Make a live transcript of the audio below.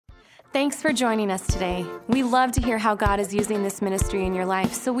Thanks for joining us today. We love to hear how God is using this ministry in your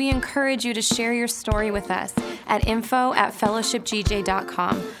life, so we encourage you to share your story with us at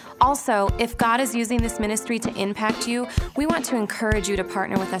info@fellowshipgj.com. Also, if God is using this ministry to impact you, we want to encourage you to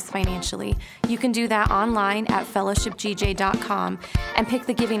partner with us financially. You can do that online at fellowshipgj.com and pick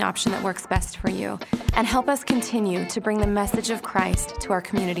the giving option that works best for you, and help us continue to bring the message of Christ to our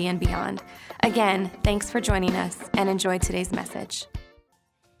community and beyond. Again, thanks for joining us, and enjoy today's message.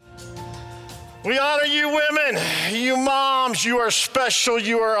 We honor you women, you moms, you are special,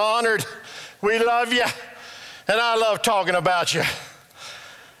 you are honored. We love you, and I love talking about you.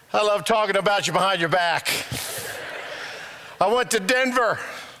 I love talking about you behind your back. I went to Denver.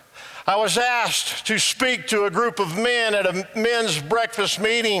 I was asked to speak to a group of men at a men's breakfast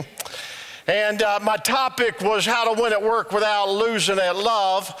meeting, and my topic was how to win at work without losing at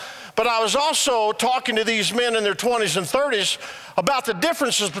love. But I was also talking to these men in their 20s and 30s about the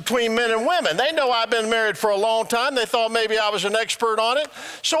differences between men and women. They know I've been married for a long time. They thought maybe I was an expert on it.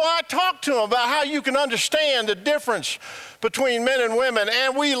 So I talked to them about how you can understand the difference between men and women,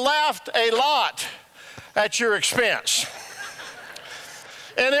 and we laughed a lot at your expense.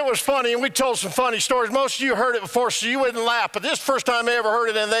 And it was funny, and we told some funny stories. Most of you heard it before, so you wouldn't laugh. But this is the first time they ever heard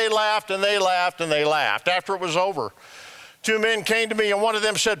it, and they laughed, and they laughed, and they laughed after it was over. Two men came to me, and one of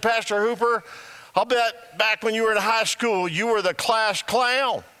them said, "Pastor Hooper, I'll bet back when you were in high school, you were the class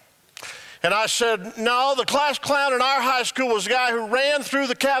clown." And I said, "No, the class clown in our high school was the guy who ran through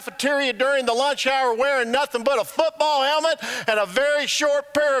the cafeteria during the lunch hour wearing nothing but a football helmet and a very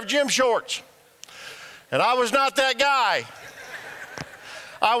short pair of gym shorts." And I was not that guy.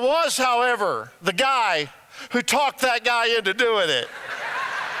 I was, however, the guy who talked that guy into doing it.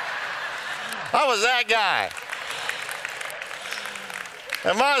 I was that guy.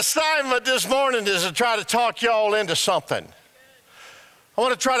 And my assignment this morning is to try to talk y'all into something. I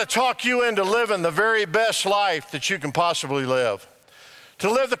want to try to talk you into living the very best life that you can possibly live. To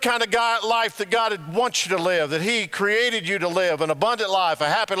live the kind of life that God wants you to live, that He created you to live, an abundant life, a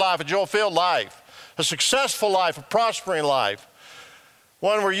happy life, a joy-filled life, a successful life, a prospering life,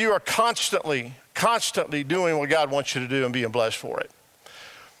 one where you are constantly doing what God wants you to do and being blessed for it.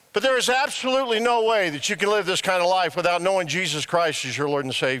 But there is absolutely no way that you can live this kind of life without knowing Jesus Christ as your Lord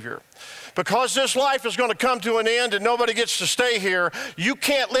and Savior. Because this life is going to come to an end and nobody gets to stay here, you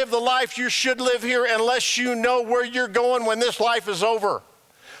can't live the life you should live here unless you know where you're going when this life is over.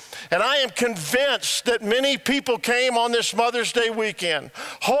 And I am convinced that many people came on this Mother's Day weekend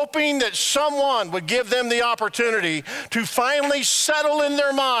hoping that someone would give them the opportunity to finally settle in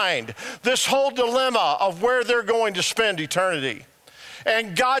their mind this whole dilemma of where they're going to spend eternity.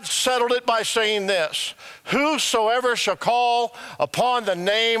 And God settled it by saying this: "Whosoever shall call upon the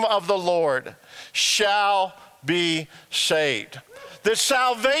name of the Lord shall be saved." The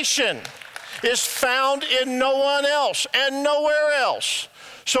salvation is found in no one else and nowhere else.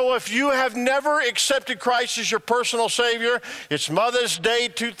 So if you have never accepted Christ as your personal Savior, it's Mother's Day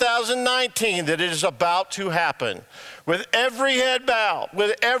 2019 that it is about to happen. With every head bowed,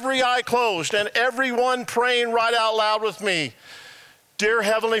 with every eye closed, and everyone praying right out loud with me. Dear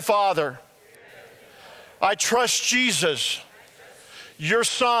Heavenly Father, I trust Jesus, your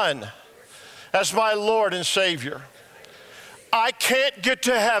Son, as my Lord and Savior. I can't get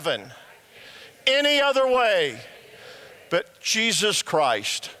to heaven any other way but Jesus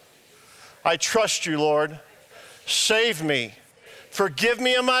Christ. I trust you, Lord. Save me, forgive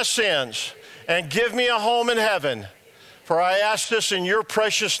me of my sins, and give me a home in heaven. For I ask this in your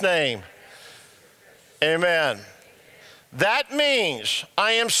precious name. Amen. That means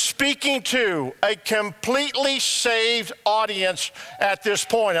I am speaking to a completely saved audience at this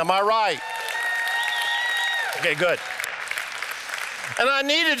point. Am I right? Okay, good. And I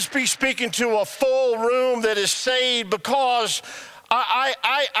needed to be speaking to a full room that is saved because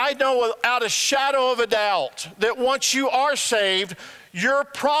I know without a shadow of a doubt that once you are saved, your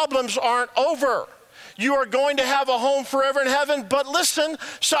problems aren't over. You are going to have a home forever in heaven, but listen,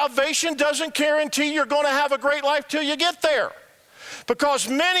 salvation doesn't guarantee you're going to have a great life till you get there. Because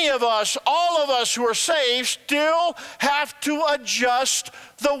many of us, all of us who are saved, still have to adjust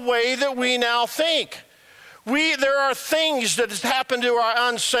the way that we now think. There are things that have happened to our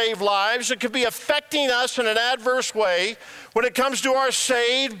unsaved lives that could be affecting us in an adverse way when it comes to our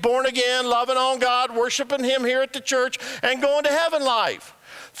saved, born again, loving on God, worshiping Him here at the church, and going to heaven life.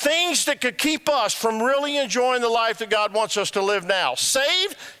 Things that could keep us from really enjoying the life that God wants us to live now.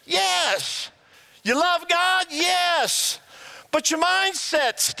 Saved? Yes. You love God? Yes. But your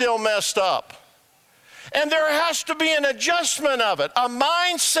mindset's still messed up. And there has to be an adjustment of it, a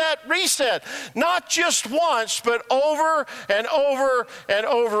mindset reset, not just once, but over and over and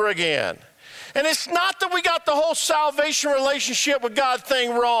over again. And it's not that we got the whole salvation relationship with God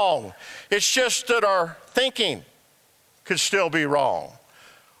thing wrong. It's just that our thinking could still be wrong.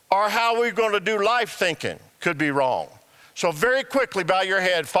 Or how we're going to do life thinking could be wrong. So very quickly, bow your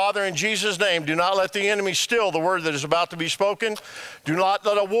head. Father, in Jesus' name, do not let the enemy steal the word that is about to be spoken. Do not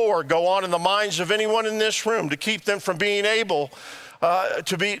let a war go on in the minds of anyone in this room to keep them from being able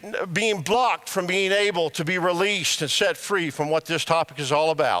being blocked from being able to be released and set free from what this topic is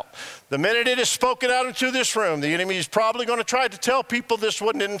all about. The minute it is spoken out into this room, the enemy is probably going to try to tell people this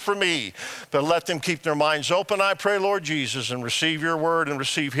wasn't for me, but let them keep their minds open, I pray, Lord Jesus, and receive your word and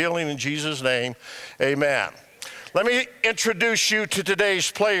receive healing in Jesus' name. Amen. Let me introduce you to today's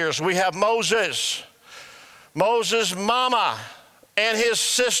players. We have Moses. Moses' mama and his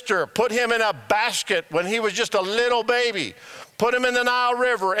sister put him in a basket when he was just a little baby, put him in the Nile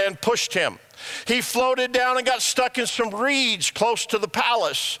River and pushed him. He floated down and got stuck in some reeds close to the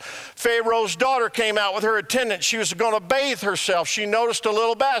palace. Pharaoh's daughter came out with her attendant. She was going to bathe herself. She noticed a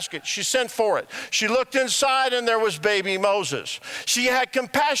little basket. She sent for it. She looked inside and there was baby Moses. She had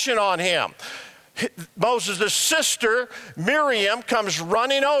compassion on him. Moses' sister, Miriam, comes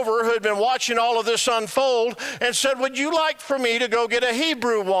running over, who had been watching all of this unfold, and said, would you like for me to go get a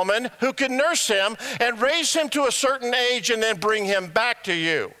Hebrew woman who can nurse him and raise him to a certain age and then bring him back to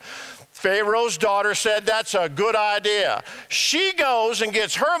you? Pharaoh's daughter said, that's a good idea. She goes and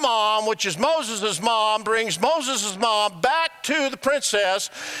gets her mom, which is Moses' mom, brings Moses' mom back to the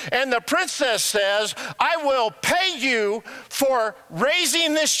princess, and the princess says, I will pay you for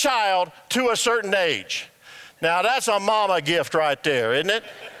raising this child to a certain age. Now, that's a mama gift right there, isn't it?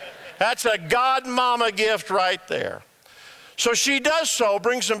 That's a God mama gift right there. So she does so,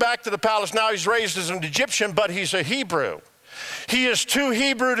 brings him back to the palace. Now he's raised as an Egyptian, but he's a Hebrew. He is too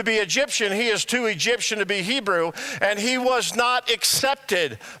Hebrew to be Egyptian. He is too Egyptian to be Hebrew, and he was not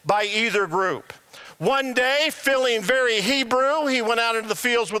accepted by either group. One day, feeling very Hebrew, he went out into the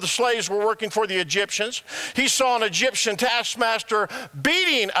fields where the slaves were working for the Egyptians. He saw an Egyptian taskmaster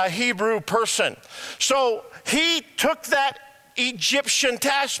beating a Hebrew person. So he took that Egyptian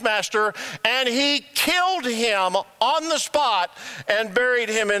taskmaster and he killed him on the spot and buried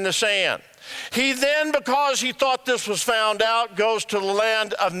him in the sand. He then, because he thought this was found out, goes to the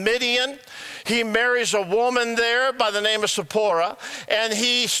land of Midian. He marries a woman there by the name of Zipporah, and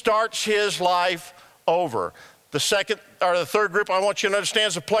he starts his life over. The third group I want you to understand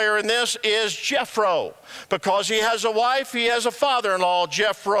as a player in this is Jethro. Because he has a wife, he has a father-in-law.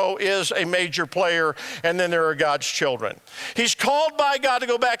 Jethro is a major player, and then there are God's children. He's called by God to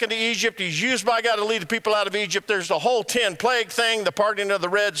go back into Egypt. He's used by God to lead the people out of Egypt. There's the whole 10-plague thing, the parting of the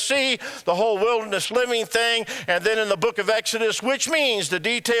Red Sea, the whole wilderness living thing, and then in the book of Exodus, which means the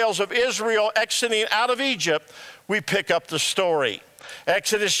details of Israel exiting out of Egypt, we pick up the story.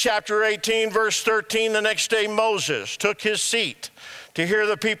 Exodus chapter 18, verse 13, the next day Moses took his seat to hear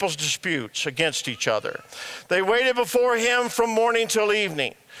the people's disputes against each other. They waited before him from morning till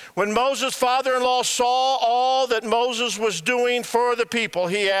evening. When Moses' father-in-law saw all that Moses was doing for the people,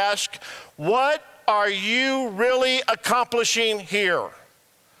 he asked, what are you really accomplishing here?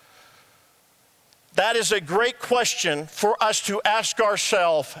 That is a great question for us to ask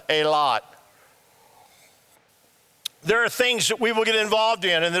ourselves a lot. There are things that we will get involved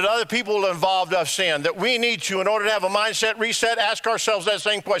in and that other people will involve us in that we need to, in order to have a mindset reset, ask ourselves that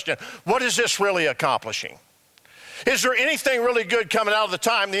same question. What is this really accomplishing? Is there anything really good coming out of the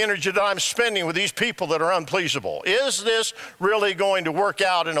time, the energy that I'm spending with these people that are unpleasable? Is this really going to work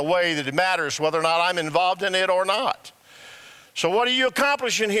out in a way that it matters whether or not I'm involved in it or not? So what are you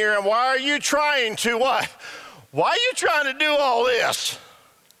accomplishing here, and why are you trying to what? Why are you trying to do all this?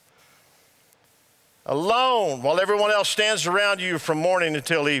 Alone, while everyone else stands around you from morning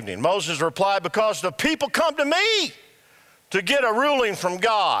until evening. Moses replied, because the people come to me to get a ruling from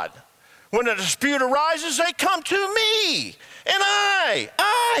God. When a dispute arises, they come to me, and I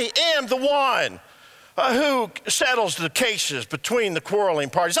am the one who settles the cases between the quarreling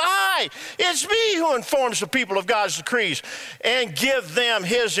parties. It's me who informs the people of God's decrees and give them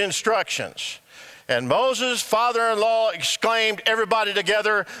his instructions. And Moses' father-in-law exclaimed, everybody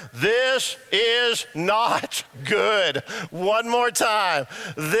together, this is not good. One more time.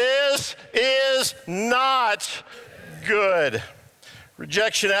 This is not good.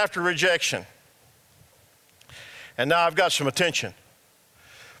 Rejection after rejection. And now I've got some attention.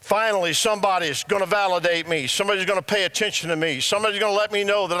 Finally, somebody's going to validate me. Somebody's going to pay attention to me. Somebody's going to let me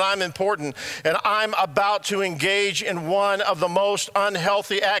know that I'm important. And I'm about to engage in one of the most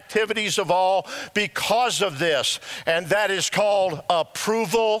unhealthy activities of all because of this. And that is called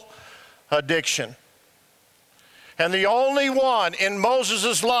approval addiction. And the only one in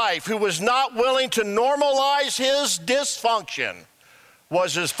Moses' life who was not willing to normalize his dysfunction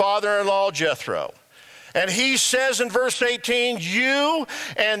was his father-in-law, Jethro. And he says in verse 18, you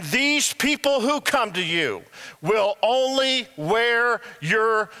and these people who come to you will only wear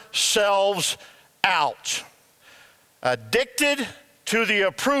yourselves out, addicted to the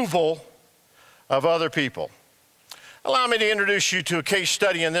approval of other people. Allow me to introduce you to a case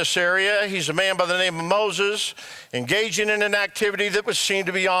study in this area. He's a man by the name of Moses, engaging in an activity that would seem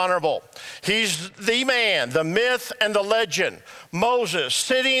to be honorable. He's the man, the myth, and the legend. Moses,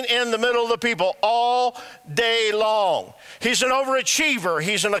 sitting in the middle of the people all day long. He's an overachiever.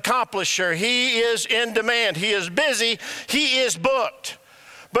 He's an accomplisher. He is in demand. He is busy. He is booked.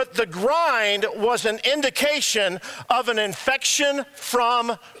 But the grind was an indication of an infection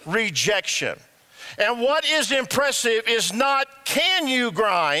from rejection. And what is impressive is not, can you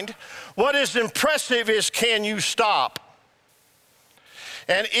grind? What is impressive is, can you stop?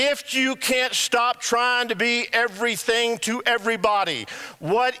 And if you can't stop trying to be everything to everybody,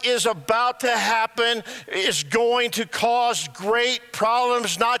 what is about to happen is going to cause great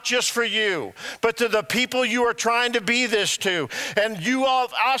problems, not just for you, but to the people you are trying to be this to. And you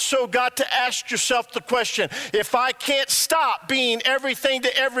have also got to ask yourself the question, if I can't stop being everything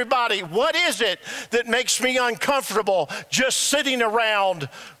to everybody, what is it that makes me uncomfortable just sitting around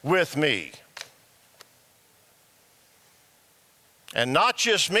with me? And not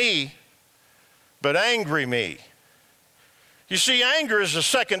just me, but angry me. You see, anger is a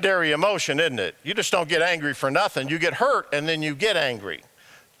secondary emotion, isn't it? You just don't get angry for nothing. You get hurt and then you get angry.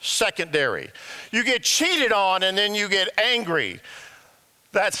 Secondary. You get cheated on and then you get angry.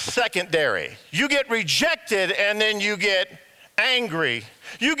 That's secondary. You get rejected and then you get angry.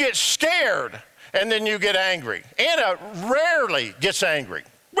 You get scared and then you get angry. Anna rarely gets angry.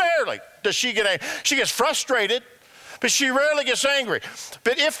 Rarely does she get angry. She gets frustrated, but she rarely gets angry.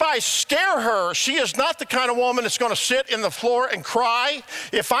 But if I scare her, she is not the kind of woman that's going to sit in the floor and cry.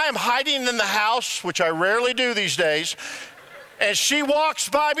 If I am hiding in the house, which I rarely do these days, and she walks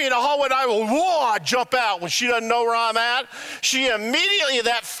by me in the hallway and I will, whoa, I jump out when she doesn't know where I'm at. She immediately,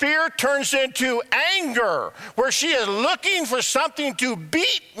 that fear turns into anger, where she is looking for something to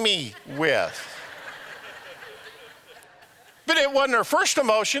beat me with. But it wasn't her first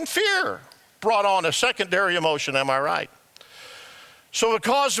emotion, fear brought on a secondary emotion, am I right? So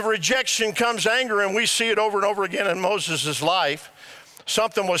because of rejection comes anger, and we see it over and over again in Moses' life.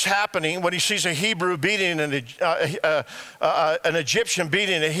 Something was happening when he sees a Hebrew beating an Egyptian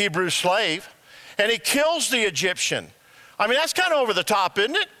beating a Hebrew slave, and he kills the Egyptian. I mean, that's kind of over the top,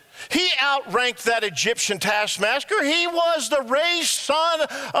 isn't it? He outranked that Egyptian taskmaster. He was the raised son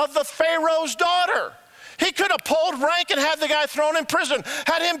of the Pharaoh's daughter. He could have pulled rank and had the guy thrown in prison,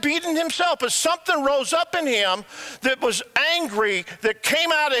 had him beaten himself, but something rose up in him that was angry, that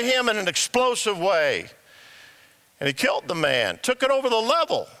came out of him in an explosive way. And he killed the man, took it over the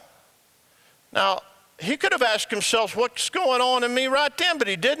level. Now, he could have asked himself, what's going on in me right then, but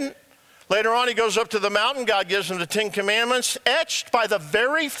he didn't. Later on, he goes up to the mountain. God gives him the 10 Commandments, etched by the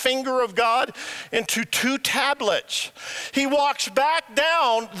very finger of God into 2 tablets. He walks back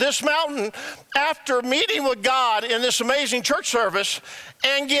down this mountain after meeting with God in this amazing church service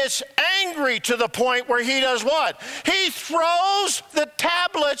and gets angry to the point where he does what? He throws the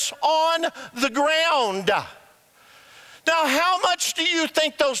tablets on the ground. Now, how much do you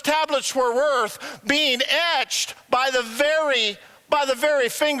think those tablets were worth being etched by the very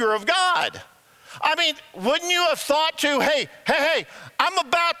finger of God? I mean, wouldn't you have thought to, hey, I'm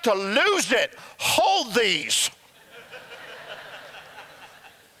about to lose it. Hold these.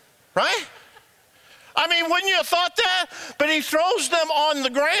 Right? I mean, wouldn't you have thought that? But he throws them on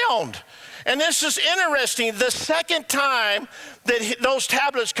the ground. And this is interesting. The second time that those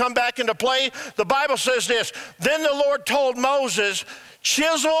tablets come back into play, the Bible says this, then the Lord told Moses,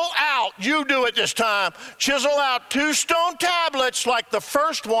 chisel out, you do it this time, chisel out 2 stone tablets like the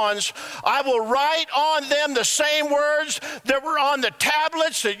first ones. I will write on them the same words that were on the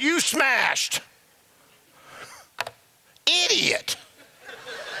tablets that you smashed. Idiot.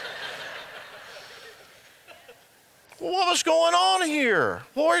 What was going on here?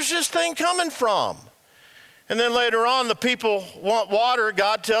 Where's this thing coming from? And then later on, the people want water.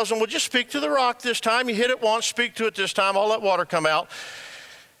 God tells them, well, just speak to the rock this time. You hit it once, speak to it this time. I'll let water come out.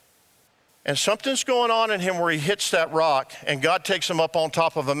 And something's going on in him where he hits that rock, and God takes him up on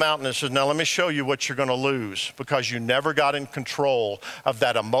top of a mountain and says, now let me show you what you're going to lose, because you never got in control of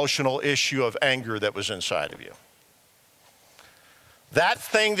that emotional issue of anger that was inside of you. That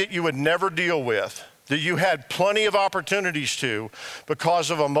thing that you would never deal with, that you had plenty of opportunities to, because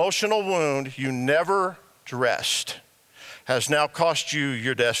of emotional wound you never dressed, has now cost you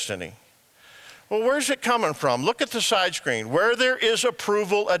your destiny. Well, where's it coming from? Look at the side screen. Where there is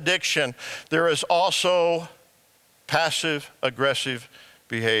approval addiction, there is also passive-aggressive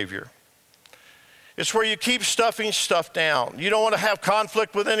behavior. It's where you keep stuffing stuff down. You don't want to have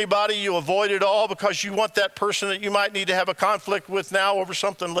conflict with anybody. You avoid it all because you want that person that you might need to have a conflict with now over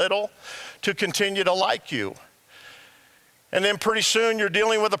something little to continue to like you. And then pretty soon you're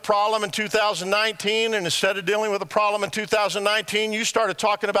dealing with a problem in 2019, and instead of dealing with a problem in 2019, you started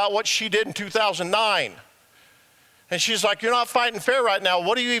talking about what she did in 2009. And she's like, you're not fighting fair right now.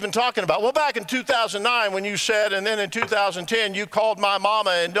 What are you even talking about? Well, back in 2009 when you said, and then in 2010 you called my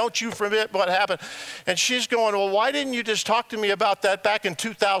mama, and don't you forget what happened. And she's going, well, why didn't you just talk to me about that back in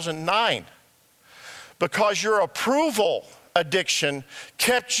 2009? Because your approval addiction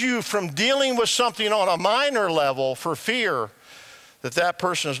kept you from dealing with something on a minor level for fear that that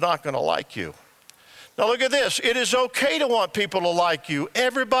person is not going to like you. Now look at this. It is okay to want people to like you.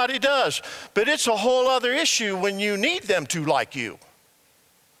 Everybody does. But it's a whole other issue when you need them to like you.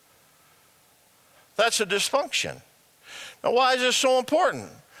 That's a dysfunction. Now why is this so important?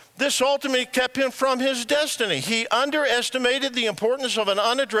 This ultimately kept him from his destiny. He underestimated the importance of an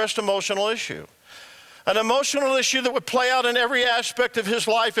unaddressed emotional issue. An emotional issue that would play out in every aspect of his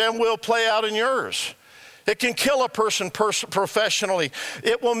life and will play out in yours. It can kill a person professionally.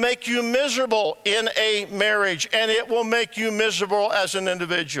 It will make you miserable in a marriage, and it will make you miserable as an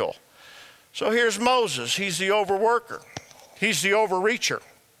individual. So here's Moses. He's the overworker. He's the overreacher.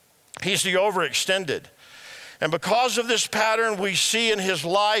 He's the overextended. And because of this pattern we see in his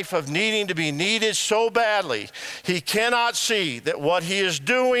life of needing to be needed so badly, he cannot see that what he is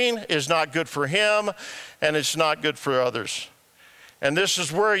doing is not good for him and it's not good for others. And this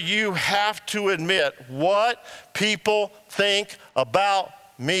is where you have to admit what people think about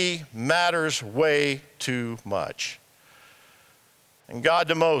me matters way too much. And God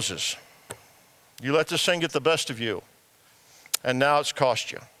to Moses, you let this thing get the best of you, and now it's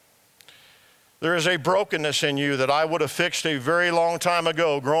cost you. There is a brokenness in you that I would have fixed a very long time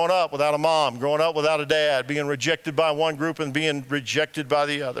ago, growing up without a mom, growing up without a dad, being rejected by one group and being rejected by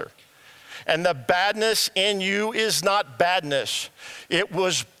the other. And the badness in you is not badness. It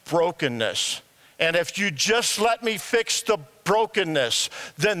was brokenness. And if you just let me fix the brokenness,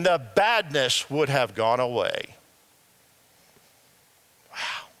 then the badness would have gone away.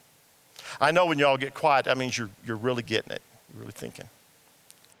 Wow. I know when y'all get quiet, that means you're really getting it. You're really thinking.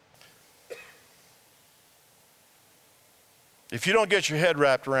 If you don't get your head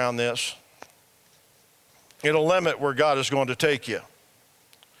wrapped around this, it'll limit where God is going to take you.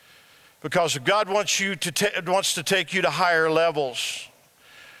 Because if God wants to take you to higher levels,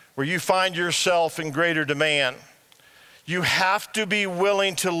 where you find yourself in greater demand, you have to be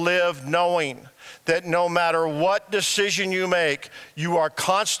willing to live knowing that no matter what decision you make, you are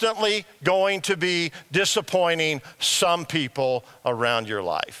constantly going to be disappointing some people around your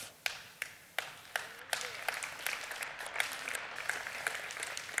life.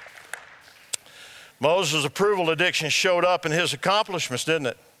 Moses' approval addiction showed up in his accomplishments, didn't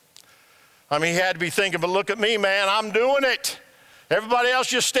it? I mean, he had to be thinking, but look at me, man, I'm doing it. Everybody else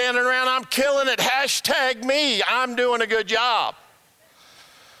just standing around, I'm killing it. Hashtag me, I'm doing a good job.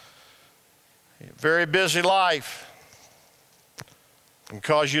 Very busy life can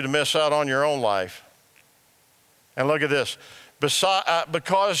cause you to miss out on your own life. And look at this.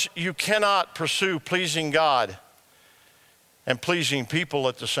 Because you cannot pursue pleasing God and pleasing people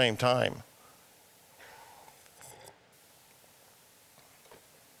at the same time.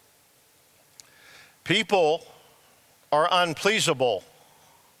 People are unpleasable.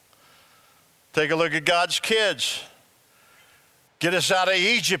 Take a look at God's kids. Get us out of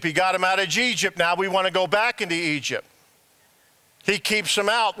Egypt. He got them out of Egypt. Now we want to go back into Egypt. He keeps them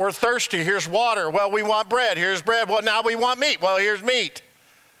out. We're thirsty. Here's water. Well, we want bread. Here's bread. Well, now we want meat. Well, here's meat.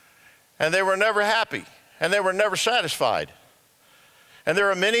 And they were never happy. And they were never satisfied. And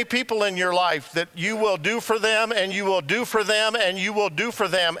there are many people in your life that you will do for them, and you will do for them, and you will do for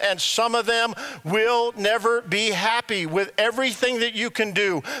them. And some of them will never be happy with everything that you can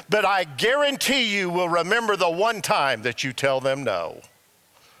do. But I guarantee you will remember the one time that you tell them no.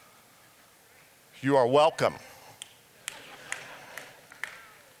 You are welcome.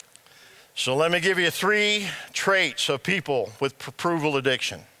 So let me give you 3 traits of people with approval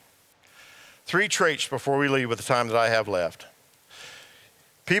addiction. 3 traits before we leave with the time that I have left.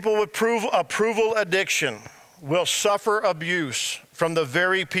 People with approval addiction will suffer abuse from the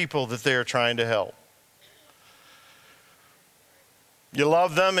very people that they are trying to help. You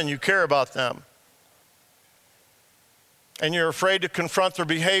love them and you care about them, and you're afraid to confront their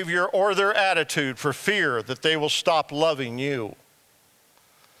behavior or their attitude for fear that they will stop loving you.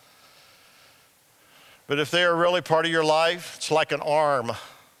 But if they are really part of your life, it's like an arm.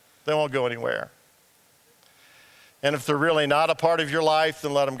 They won't go anywhere. And if they're really not a part of your life,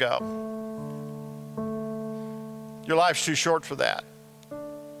 then let them go. Your life's too short for that.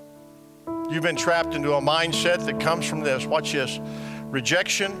 You've been trapped into a mindset that comes from this. Watch this.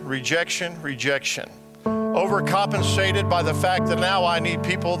 Rejection, rejection, rejection. Overcompensated by the fact that now I need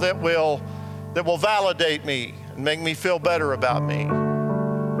people that will validate me and make me feel better about me.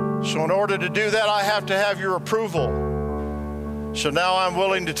 So in order to do that, I have to have your approval. So now I'm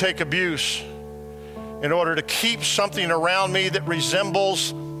willing to take abuse in order to keep something around me that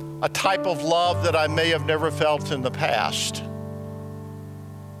resembles a type of love that I may have never felt in the past.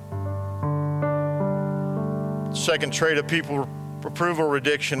 Second trait of people approval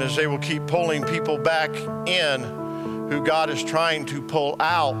addiction is they will keep pulling people back in who God is trying to pull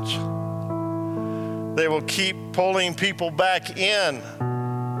out. They will keep pulling people back in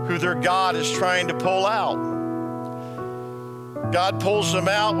who their God is trying to pull out. God pulls them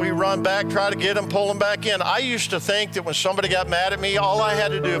out, we run back, try to get them, pull them back in. I used to think that when somebody got mad at me, all I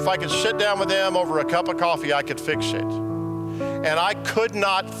had to do, if I could sit down with them over a cup of coffee, I could fix it. And I could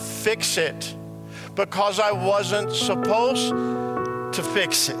not fix it because I wasn't supposed to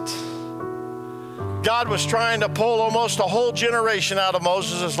fix it. God was trying to pull almost a whole generation out of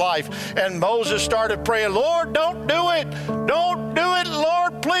Moses' life. And Moses started praying, Lord, don't do it. Don't do it,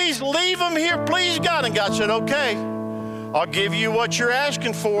 Lord. Please leave him here. Please, God. And God said, okay, I'll give you what you're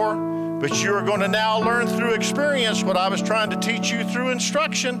asking for, but you are going to now learn through experience what I was trying to teach you through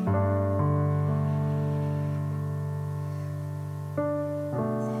instruction.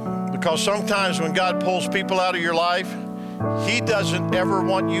 Because sometimes when God pulls people out of your life, He doesn't ever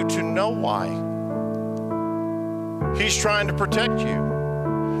want you to know why. He's trying to protect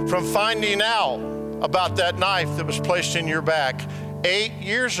you from finding out about that knife that was placed in your back 8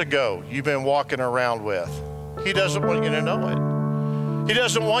 years ago you've been walking around with. He doesn't want you to know it. He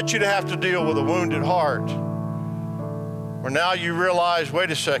doesn't want you to have to deal with a wounded heart, where now you realize, wait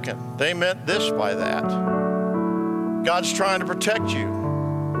a second, they meant this by that. God's trying to protect you.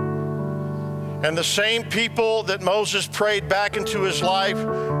 And the same people that Moses prayed back into his life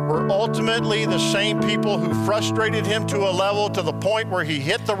were ultimately the same people who frustrated him to a level to the point where he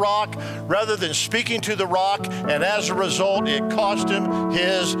hit the rock rather than speaking to the rock, and as a result, it cost him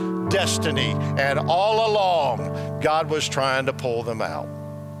his destiny. And all along, God was trying to pull them out.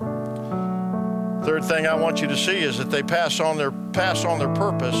 Third thing I want you to see is that they pass on their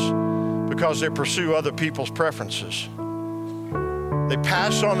purpose because they pursue other people's preferences. They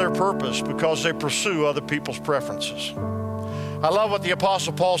pass on their purpose because they pursue other people's preferences. I love what the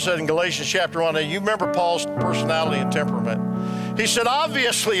Apostle Paul said in Galatians chapter 1. You remember Paul's personality and temperament. He said,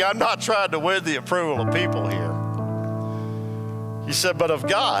 obviously, I'm not trying to win the approval of people here. He said, but of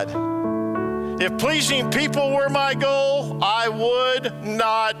God. If pleasing people were my goal, I would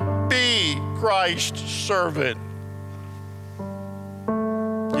not be Christ's servant.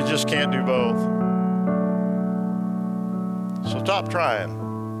 You just can't do both. So stop trying.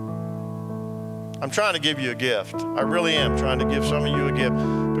 I'm trying to give you a gift. I really am trying to give some of you a gift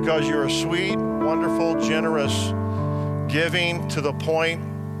because you're a sweet, wonderful, generous, giving to the point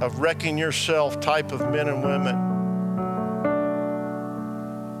of wrecking yourself type of men and women.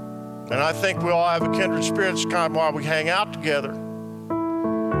 And I think we all have a kindred spirit. It's kind of why we hang out together.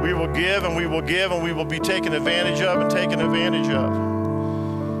 We will give and we will give and we will be taken advantage of and taken advantage of.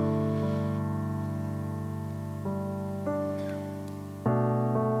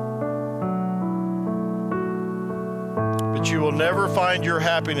 But you will never find your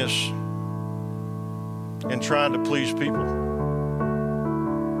happiness in trying to please people.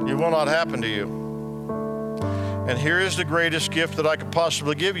 It will not happen to you. And here is the greatest gift that I could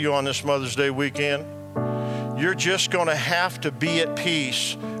possibly give you on this Mother's Day weekend. You're just going to have to be at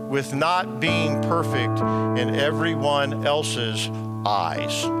peace with not being perfect in everyone else's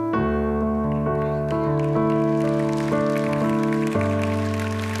eyes.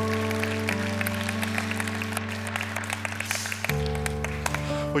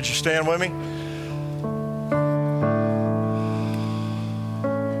 Would you stand with me?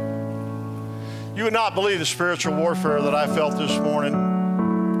 You would not believe the spiritual warfare that I felt this morning,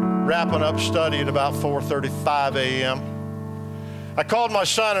 wrapping up study at about 4:35 a.m. I called my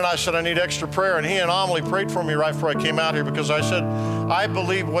son and I said, I need extra prayer. And he and Amelie prayed for me right before I came out here, because I said, I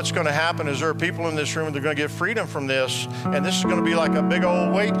believe what's going to happen is there are people in this room that are going to get freedom from this. And this is going to be like a big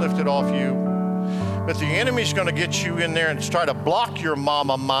old weight lifted off you. But the enemy's going to get you in there and try to block your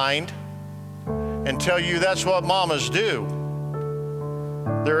mama mind and tell you that's what mamas do.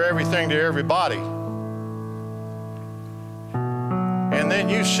 They're everything to everybody. And then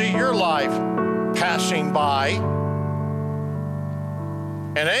you see your life passing by,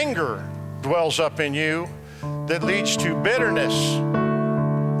 and anger dwells up in you that leads to bitterness.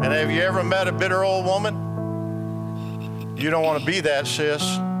 And have you ever met a bitter old woman? You don't want to be that, sis.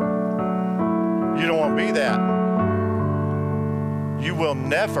 You don't want to be that. You will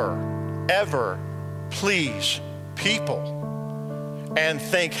never, ever please people and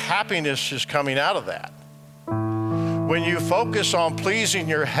think happiness is coming out of that. When you focus on pleasing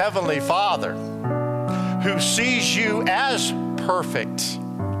your Heavenly Father, who sees you as perfect,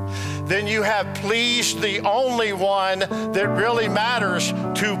 then you have pleased the only one that really matters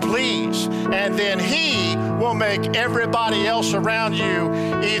to please. And then He will make everybody else around you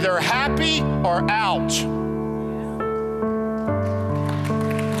either happy or out.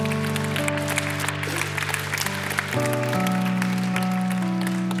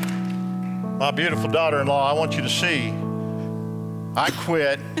 My beautiful daughter-in-law, I want you to see, I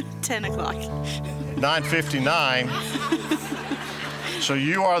quit 10 o'clock. 9:59. So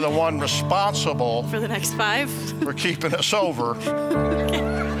you are the one responsible for the next 5 for keeping us over.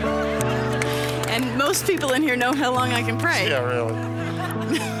 And most people in here know how long I can pray. Yeah, really.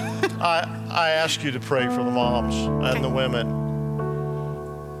 I ask you to pray for the moms and the women,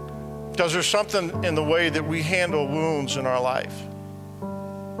 because there's something in the way that we handle wounds in our life.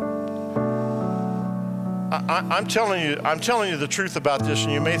 I'm telling you the truth about this,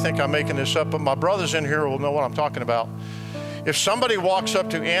 and you may think I'm making this up, but my brothers in here will know what I'm talking about. If somebody walks up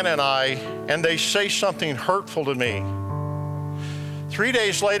to Anna and I and they say something hurtful to me, 3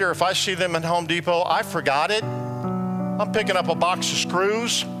 days later, if I see them in Home Depot, I forgot it. I'm picking up a box of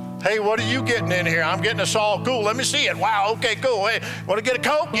screws. Hey, what are you getting in here? I'm getting us all cool. Let me see it. Wow, okay, cool. Hey, want to get a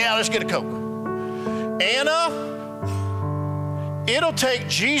Coke? Yeah, let's get a Coke. Anna, it'll take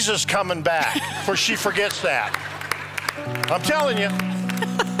Jesus coming back before she forgets that. I'm telling you.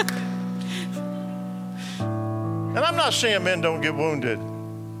 And I'm not saying men don't get wounded.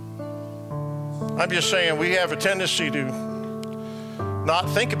 I'm just saying we have a tendency to not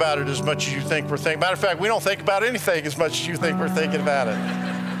think about it as much as you think we're thinking. Matter of fact, we don't think about anything as much as you think we're thinking about it.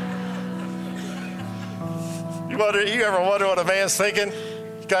 You ever wonder what a man's thinking?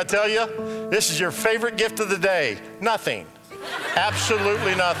 Can I tell you? This is your favorite gift of the day. Nothing.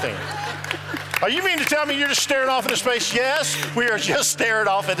 Absolutely nothing. Oh, you mean to tell me you're just staring off into space? Yes, we are just staring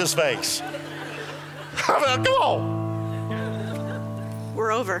off into space. Come on.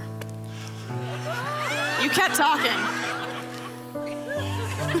 We're over. You kept talking.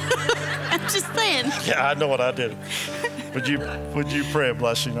 I'm just saying. Yeah, I know what I did. Would you pray a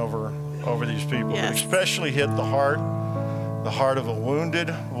blessing over these people? Yes. Especially hit the heart of a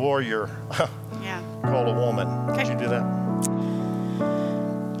wounded warrior. Yeah. Called a woman. Okay. Could you do that?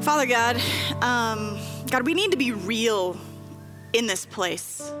 Father God, God, we need to be real in this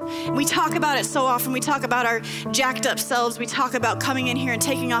place. We talk about it so often. We talk about our jacked up selves. We talk about coming in here and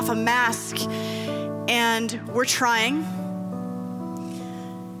taking off a mask, and we're trying.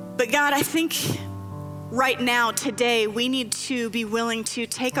 But God, I think right now, today, we need to be willing to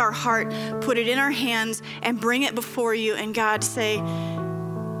take our heart, put it in our hands, and bring it before you, and God, say,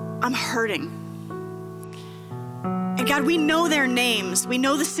 I'm hurting. And God, we know their names, we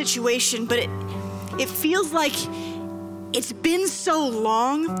know the situation, but it feels like it's been so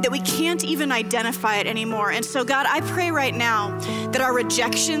long that we can't even identify it anymore. And so God, I pray right now that our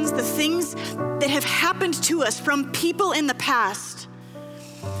rejections, the things that have happened to us from people in the past,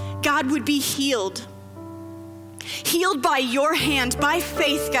 God, would be healed. Healed by your hand, by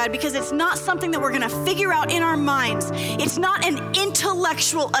faith, God, because it's not something that we're gonna figure out in our minds. It's not an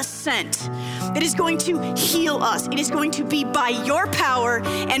intellectual assent that is going to heal us. It is going to be by your power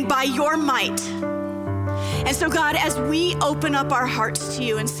and by your might. And so God, as we open up our hearts to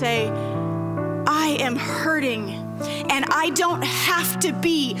you and say, I am hurting and I don't have to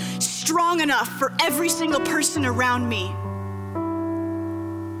be strong enough for every single person around me.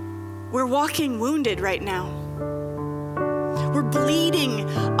 We're walking wounded right now. We're bleeding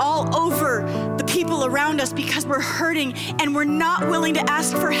all over the people around us because we're hurting and we're not willing to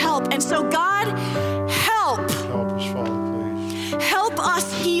ask for help. And so God, help. Help us, Father, please. Help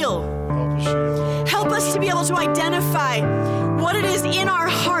us heal. Help us heal. Help us to be able to identify what it is in our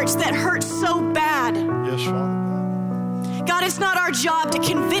hearts that hurts so bad. Yes, Father. God, it's not our job to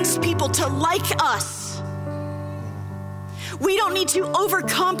convince people to like us. We don't need to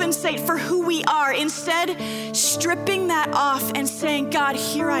overcompensate for who we are. Instead, stripping that off and saying, God,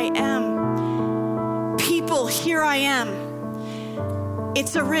 here I am. People, here I am.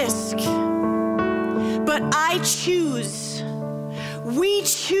 It's a risk. But we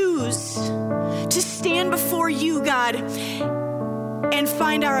choose to stand before you, God, and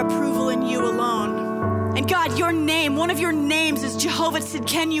find our approval in you alone. And God, your name, one of your names is Jehovah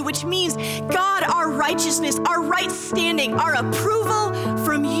Tsidkenu, which means God, our righteousness, our right standing, our approval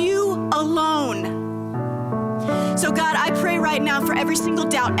from you alone. So God, I pray right now for every single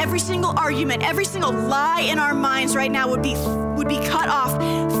doubt, every single argument, every single lie in our minds right now would be cut off,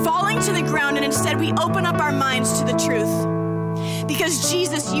 falling to the ground, and instead we open up our minds to the truth. Because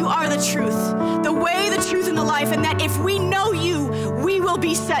Jesus, you are the truth, the way, the truth, and the life, and that if we know you, we will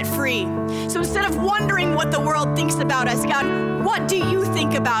be set free. So instead of wondering what the world thinks about us, God, what do you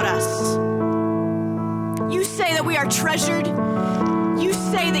think about us? You say that we are treasured. You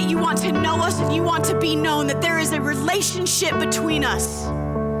say that you want to know us and you want to be known, that there is a relationship between us.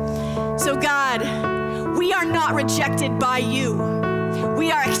 So God, we are not rejected by you.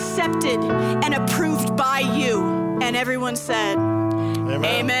 We are accepted and approved by you. And everyone said, Amen.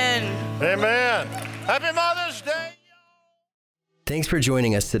 Amen. Amen. Happy Mother's Day. Thanks for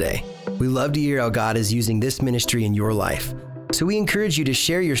joining us today. We love to hear how God is using this ministry in your life. So we encourage you to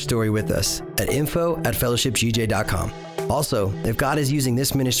share your story with us at info@fellowshipgj.com. Also, if God is using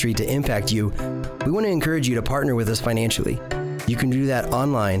this ministry to impact you, we want to encourage you to partner with us financially. You can do that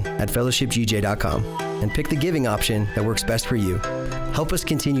online at fellowshipgj.com and pick the giving option that works best for you. Help us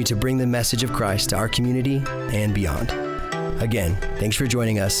continue to bring the message of Christ to our community and beyond. Again, thanks for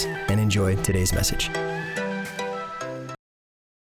joining us and enjoy today's message.